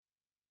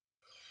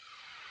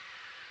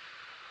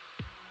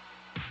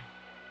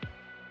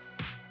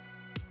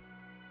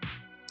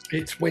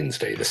It's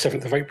Wednesday, the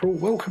 7th of April.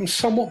 Welcome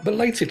somewhat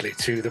belatedly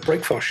to the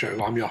Breakfast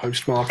Show. I'm your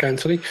host, Mark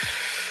Anthony.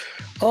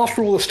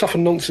 After all the stuff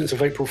and nonsense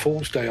of April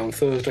Fool's Day on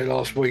Thursday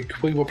last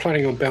week, we were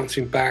planning on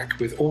bouncing back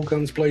with all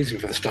guns blazing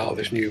for the start of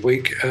this new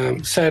week.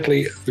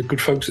 Sadly, the good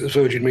folks at the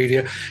Virgin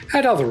Media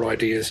had other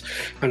ideas,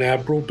 and our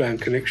broadband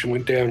connection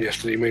went down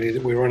yesterday, meaning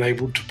that we were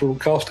unable to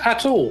broadcast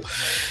at all.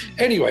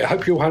 Anyway, I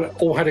hope you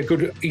all had a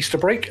good Easter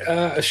break,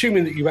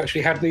 assuming that you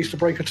actually had an Easter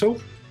break at all.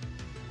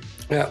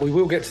 We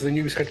will get to the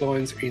news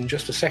headlines in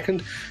just a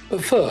second,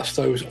 but first,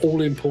 those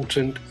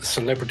all-important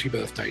celebrity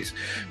birthdays.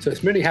 So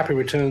it's many happy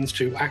returns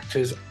to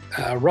actors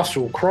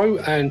Russell Crowe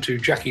and to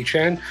Jackie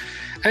Chan,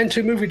 and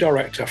to movie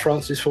director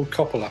Francis Ford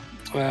Coppola.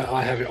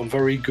 I have it on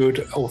very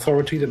good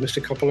authority that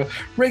Mr. Coppola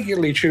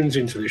regularly tunes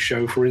into this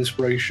show for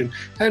inspiration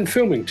and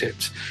filming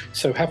tips.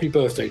 So happy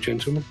birthday,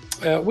 gentlemen.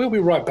 We'll be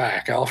right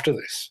back after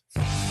this.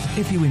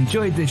 If you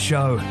enjoyed this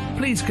show,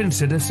 please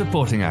consider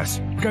supporting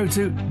us. Go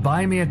to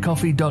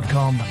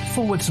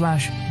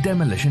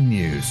buymeacoffee.com/demolition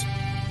news.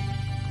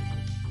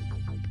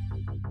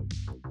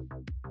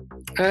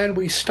 And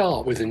we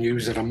start with the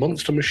news that a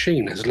monster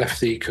machine has left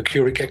the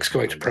Kokurik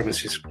excavator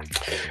premises.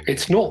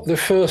 It's not the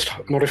first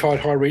modified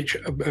high-reach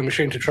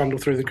machine to trundle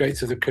through the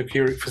gates of the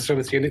Kokurik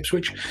facility in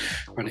Ipswich,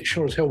 and it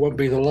sure as hell won't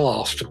be the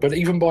last. But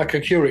even by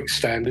Kokurik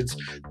standards,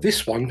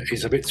 this one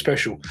is a bit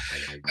special.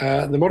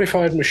 The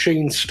modified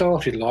machine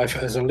started life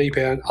as a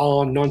Liebherr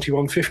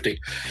R9150,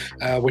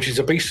 which is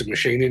a beast of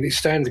machine in its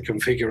standard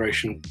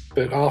configuration.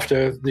 But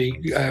after the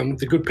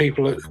good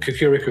people at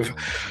Kokurik have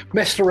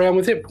messed around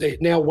with it,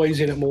 it now weighs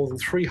in at more than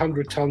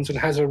 300 tonnes and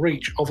has a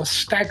reach of a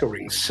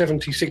staggering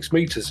 76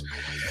 metres.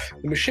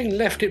 The machine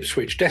left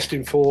Ipswich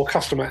destined for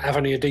customer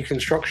Avenir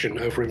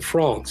deconstruction over in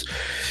France.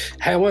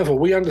 However,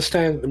 we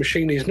understand that the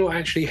machine is not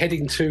actually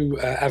heading to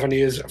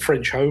Avenir's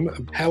French home.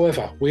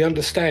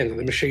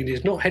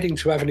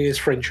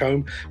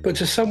 But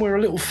to somewhere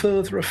a little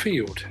further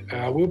afield.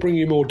 We'll bring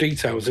you more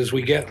details as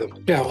we get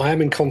them. Now, I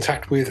am in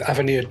contact with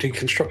Avenir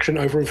Deconstruction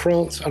over in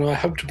France, and I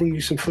hope to bring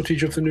you some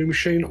footage of the new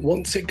machine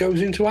once it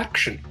goes into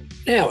action.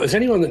 Now, as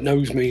anyone that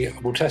knows me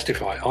will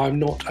testify, I'm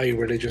not a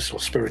religious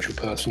or spiritual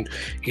person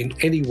in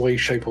any way,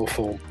 shape or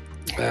form.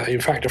 In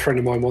fact, a friend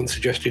of mine once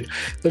suggested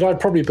that I'd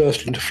probably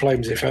burst into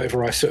flames if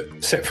ever I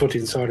set foot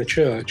inside a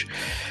church.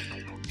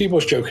 He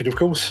was joking, of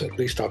course, at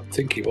least I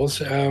think he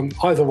was.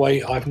 Either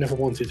way, I've never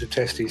wanted to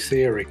test his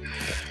theory.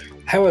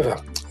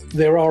 However,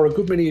 there are a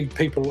good many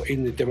people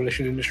in the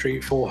demolition industry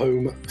for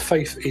whom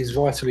faith is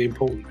vitally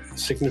important, a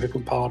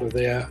significant part of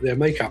their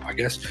makeup, I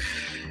guess.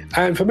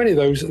 And for many of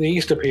those, the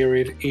Easter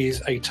period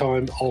is a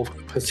time of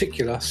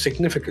particular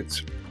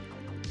significance.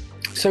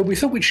 So we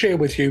thought we'd share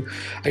with you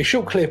a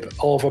short clip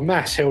of a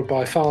mass held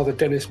by Father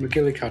Dennis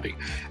McGillicuddy,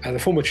 the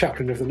former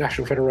chaplain of the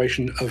National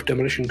Federation of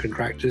Demolition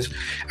Contractors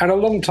and a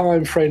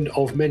long-time friend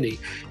of many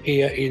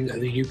here in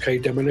the UK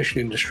demolition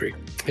industry.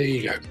 Here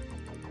you go.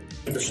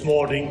 This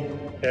morning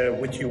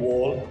with you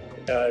all,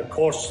 of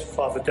course,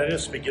 Father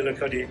Dennis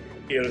McGillicuddy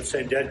here at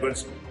St.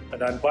 Edward's,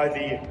 and I'm by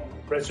the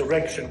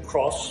Resurrection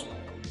Cross.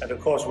 And of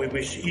course, we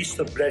wish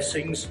Easter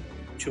blessings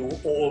to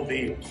all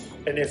the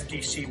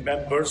NFDC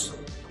members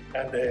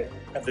and the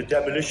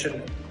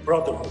Demolition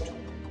Brotherhood,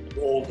 and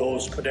all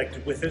those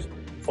connected with it,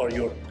 for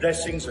your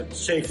blessings and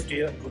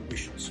safety and good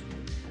wishes.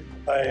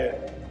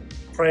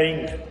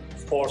 Praying,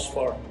 of course,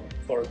 for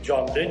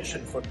John Lynch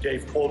and for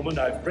Dave Coleman.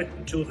 I've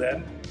written to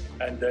them,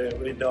 and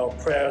in our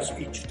prayers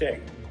each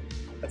day.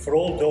 And for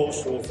all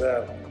those who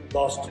have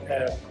lost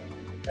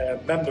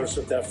members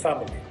of their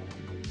family.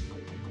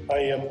 I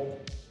am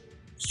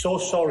so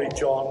sorry,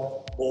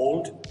 John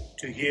Mould,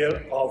 to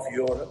hear of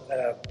your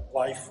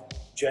wife,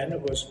 Jen, who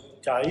has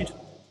died.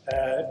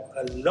 A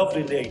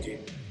lovely lady,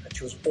 and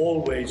she was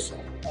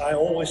I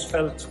always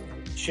felt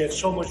she had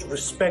so much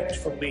respect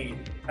for me,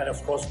 and of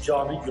course,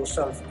 John,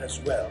 yourself as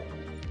well.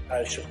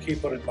 I shall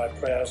keep her in my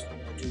prayers.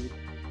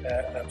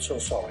 I'm so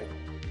sorry.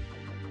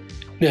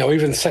 Now,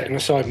 even setting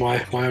aside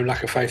my own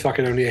lack of faith, I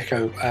can only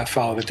echo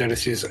Father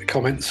Dennis's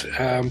comments.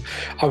 I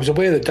was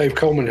aware that Dave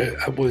Coleman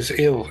was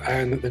ill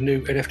and that the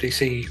new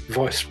NFDC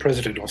Vice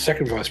President, or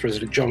second Vice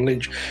President, John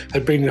Lynch,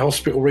 had been in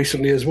hospital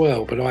recently as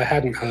well, but I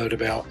hadn't heard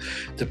about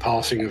the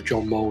passing of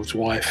John Mould's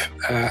wife.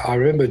 I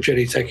remember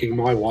Jenny taking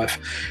my wife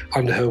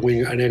under her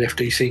wing at an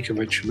NFDC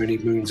convention many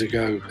moons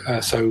ago,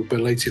 so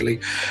belatedly,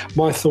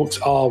 my thoughts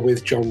are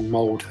with John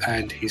Mould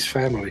and his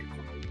family.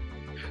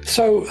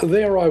 So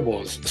there I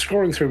was,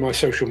 scrolling through my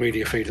social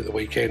media feed at the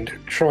weekend,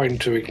 trying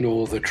to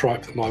ignore the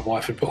tripe that my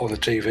wife had put on the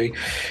TV,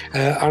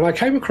 and I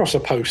came across a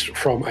post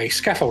from a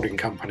scaffolding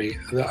company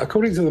that,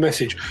 according to the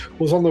message,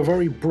 was on the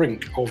very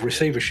brink of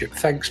receivership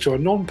thanks to a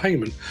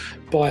non-payment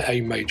by a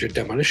major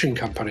demolition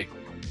company.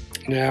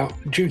 Now,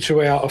 due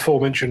to our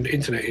aforementioned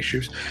internet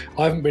issues,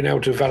 I haven't been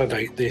able to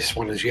validate this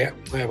one as yet,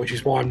 which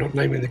is why I'm not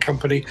naming the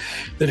company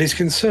that is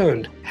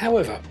concerned.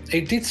 However,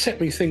 it did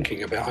set me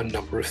thinking about a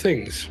number of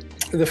things.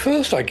 The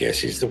first, I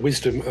guess, is the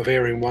wisdom of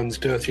airing one's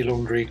dirty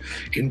laundry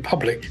in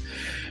public.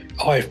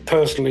 I've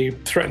personally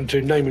threatened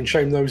to name and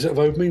shame those that have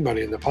owed me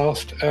money in the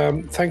past.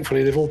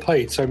 Thankfully, they've all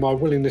paid, so my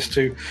willingness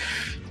to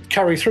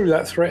carry through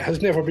that threat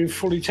has never been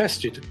fully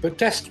tested, but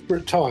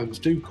desperate times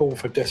do call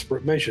for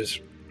desperate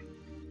measures.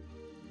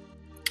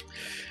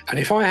 And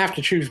if I have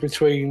to choose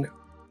between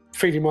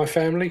feeding my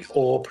family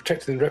or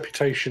protecting the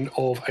reputation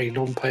of a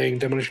non-paying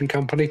demolition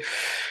company,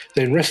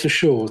 then rest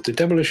assured the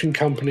demolition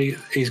company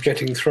is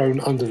getting thrown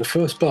under the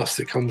first bus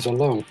that comes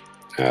along.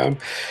 I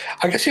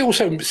guess it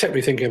also set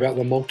me thinking about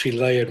the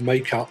multi-layered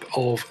makeup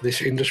of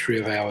this industry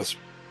of ours,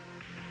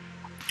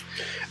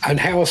 and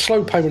how a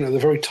slow payment at the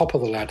very top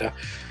of the ladder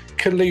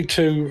can lead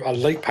to a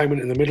late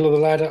payment in the middle of the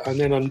ladder and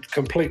then a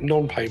complete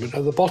non-payment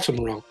at the bottom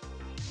rung.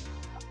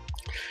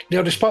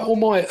 Now, despite all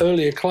my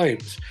earlier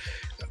claims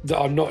that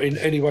I'm not in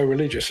any way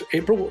religious,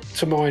 it brought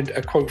to mind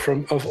a quote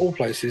from, of all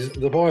places,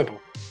 the Bible.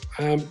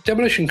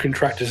 Demolition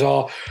contractors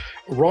are,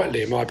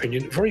 rightly in my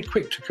opinion, very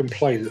quick to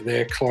complain that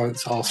their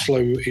clients are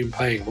slow in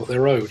paying what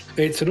they're owed.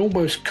 It's an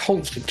almost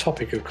constant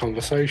topic of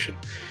conversation.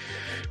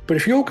 But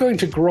if you're going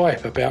to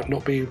gripe about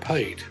not being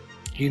paid,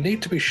 you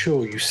need to be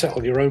sure you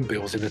settle your own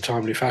bills in a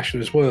timely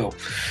fashion as well.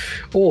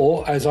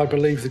 Or, as I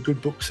believe the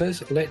good book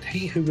says, let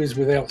he who is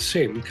without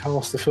sin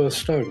cast the first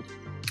stone.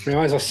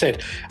 Now, as I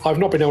said, I've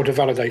not been able to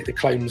validate the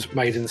claims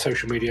made in the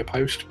social media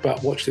post,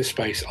 but watch this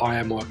space, I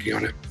am working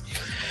on it.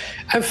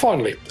 And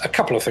finally, a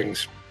couple of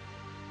things.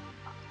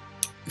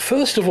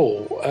 First of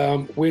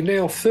all, we're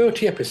now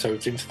 30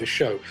 episodes into the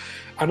show,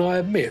 and I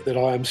admit that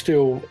I am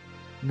still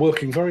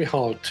working very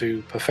hard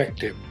to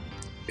perfect it.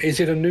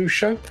 Is it a news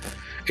show?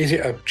 Is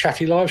it a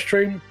chatty live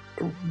stream?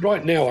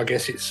 Right now, I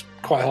guess it's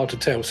quite hard to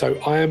tell, so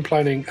I am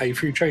planning a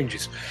few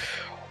changes.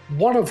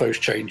 One of those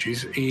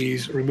changes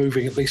is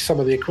removing at least some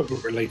of the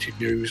equipment-related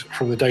news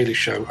from The Daily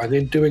Show and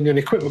then doing an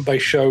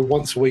equipment-based show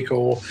once a week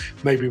or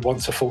maybe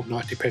once a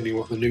fortnight, depending on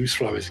what the news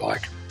flow is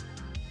like.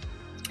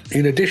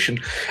 In addition,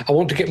 I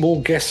want to get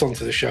more guests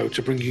onto the show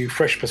to bring you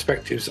fresh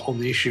perspectives on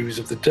the issues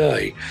of the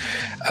day.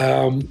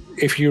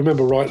 If you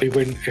remember rightly,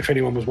 if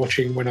anyone was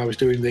watching when I was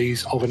doing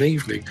these of an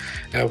evening,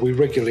 we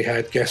regularly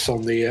had guests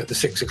on the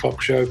 6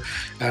 o'clock show.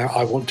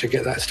 I want to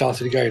get that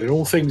started again. And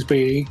all things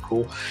being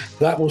equal,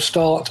 that will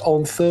start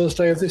on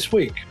Thursday of this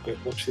week.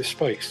 But watch this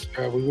space.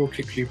 We will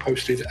keep you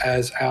posted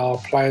as our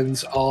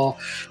plans are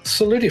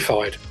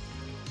solidified.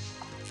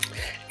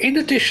 In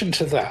addition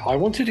to that, I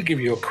wanted to give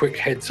you a quick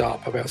heads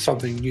up about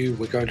something new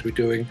we're going to be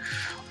doing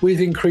with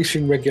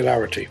increasing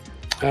regularity.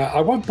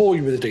 I won't bore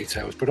you with the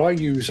details, but I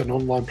use an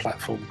online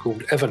platform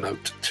called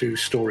Evernote to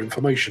store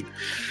information.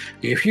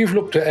 If you've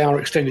looked at our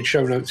extended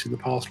show notes in the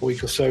past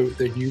week or so,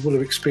 then you will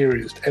have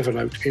experienced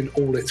Evernote in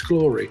all its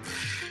glory.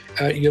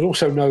 You'll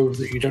also know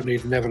that you don't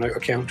need an Evernote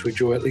account to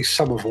enjoy at least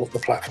some of what the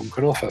platform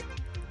can offer.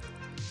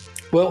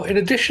 Well, in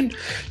addition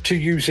to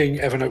using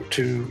Evernote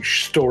to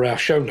store our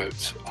show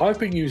notes, I've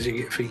been using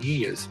it for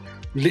years,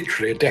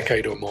 literally a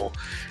decade or more,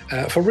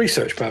 for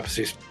research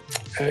purposes.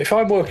 If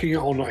I'm working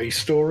on a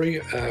story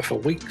for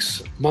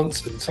weeks,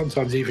 months, and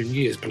sometimes even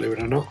years, believe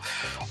it or not,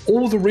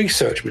 all the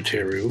research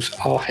materials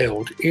are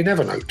held in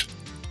Evernote.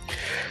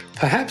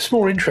 Perhaps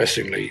more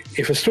interestingly,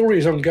 if a story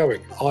is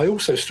ongoing, I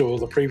also store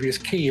the previous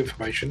key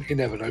information in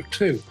Evernote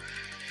too.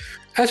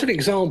 As an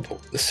example,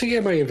 the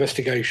CMA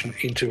investigation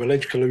into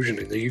alleged collusion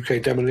in the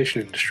UK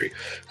demolition industry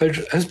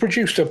has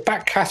produced a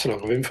back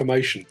catalogue of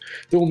information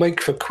that will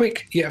make for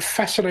quick yet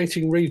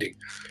fascinating reading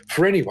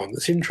for anyone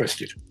that's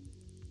interested.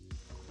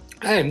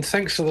 And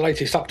thanks to the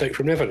latest update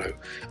from Evernote,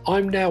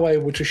 I'm now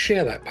able to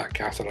share that back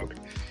catalogue.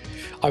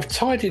 I've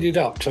tidied it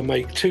up to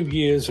make 2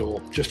 years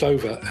or just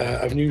over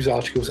of news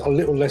articles a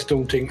little less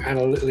daunting and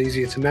a little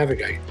easier to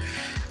navigate.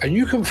 And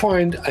you can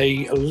find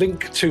a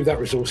link to that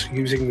resource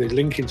using the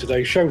link in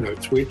today's show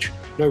notes, which,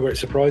 no great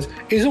surprise,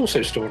 is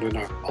also stored on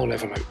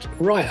Evernote.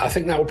 Right, I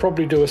think that will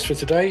probably do us for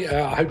today.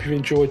 I hope you've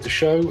enjoyed the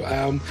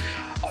show.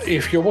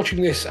 If you're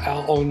watching this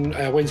on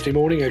Wednesday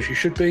morning, as you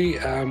should be,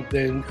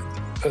 then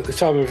at the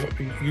time of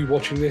you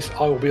watching this,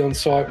 I will be on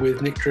site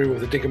with Nick Drew of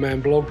the Digger Man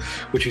blog,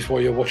 which is why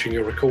you're watching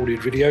a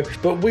recorded video.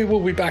 But we will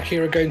be back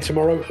here again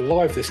tomorrow,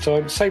 live this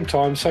time,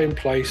 same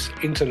place,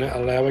 internet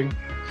allowing.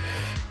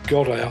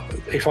 God,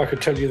 if I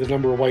could tell you the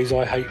number of ways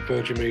I hate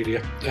Virgin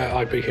Media,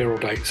 I'd be here all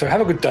day. So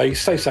have a good day,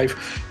 stay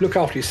safe, look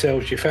after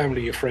yourselves, your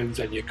family, your friends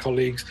and your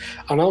colleagues,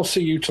 and I'll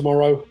see you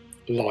tomorrow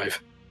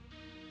live.